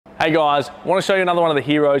Hey guys, I want to show you another one of the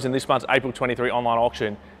heroes in this month's April 23 online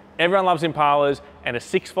auction. Everyone loves Impalas, and a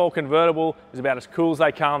 6-fold convertible is about as cool as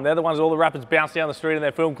they come. They're the ones all the rappers bounce down the street in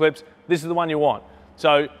their film clips. This is the one you want.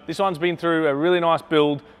 So this one's been through a really nice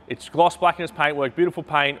build. It's gloss black in its paintwork, beautiful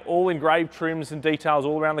paint, all engraved trims and details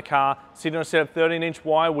all around the car, sitting on a set of 13-inch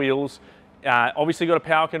wire wheels. Obviously got a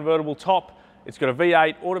power convertible top. It's got a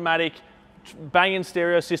V8 automatic, banging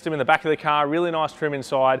stereo system in the back of the car, really nice trim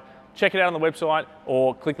inside. Check it out on the website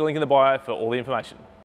or click the link in the bio for all the information.